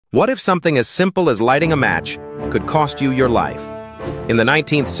What if something as simple as lighting a match could cost you your life? In the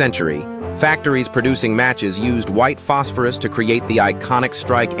 19th century, factories producing matches used white phosphorus to create the iconic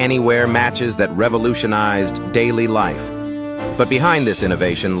Strike Anywhere matches that revolutionized daily life. But behind this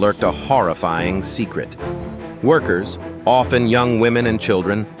innovation lurked a horrifying secret. Workers, often young women and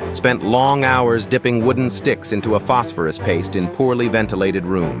children, spent long hours dipping wooden sticks into a phosphorus paste in poorly ventilated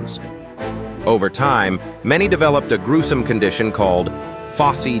rooms. Over time, many developed a gruesome condition called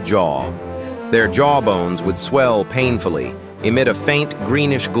phossy jaw. Their jawbones would swell painfully, emit a faint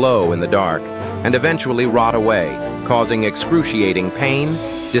greenish glow in the dark, and eventually rot away, causing excruciating pain,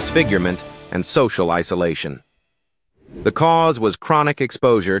 disfigurement, and social isolation. The cause was chronic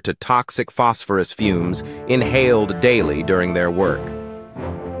exposure to toxic phosphorus fumes inhaled daily during their work.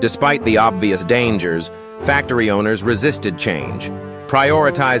 Despite the obvious dangers, factory owners resisted change,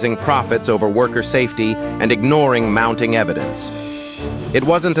 prioritizing profits over worker safety and ignoring mounting evidence. It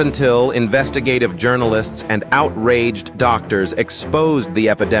wasn't until investigative journalists and outraged doctors exposed the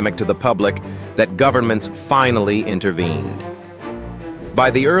epidemic to the public that governments finally intervened. By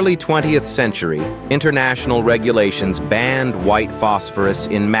the early 20th century, international regulations banned white phosphorus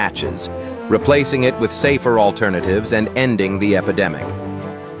in matches, replacing it with safer alternatives and ending the epidemic.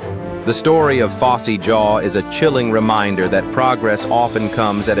 The story of phossy jaw is a chilling reminder that progress often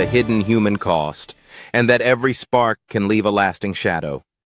comes at a hidden human cost, and that every spark can leave a lasting shadow.